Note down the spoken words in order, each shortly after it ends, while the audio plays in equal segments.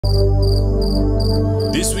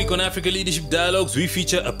This week on Africa Leadership Dialogues, we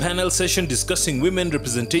feature a panel session discussing women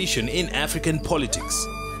representation in African politics.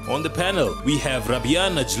 On the panel, we have Rabia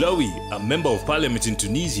Najlawi, a member of parliament in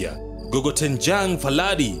Tunisia, Gogotenjang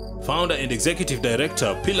Faladi, founder and executive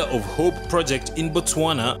director, Pillar of Hope Project in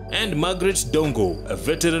Botswana, and Margaret Dongo, a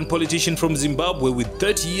veteran politician from Zimbabwe with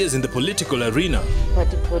 30 years in the political arena.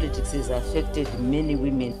 Party politics has affected many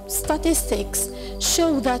women. Statistics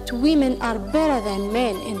show that women are better than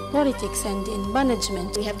men in politics and in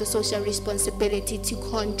management. We have the social responsibility to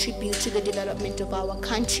contribute to the development of our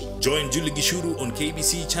country. Join Julie Gishuru on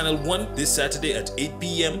KBC Channel 1 this Saturday at 8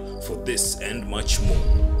 p.m. for this and much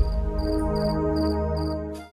more.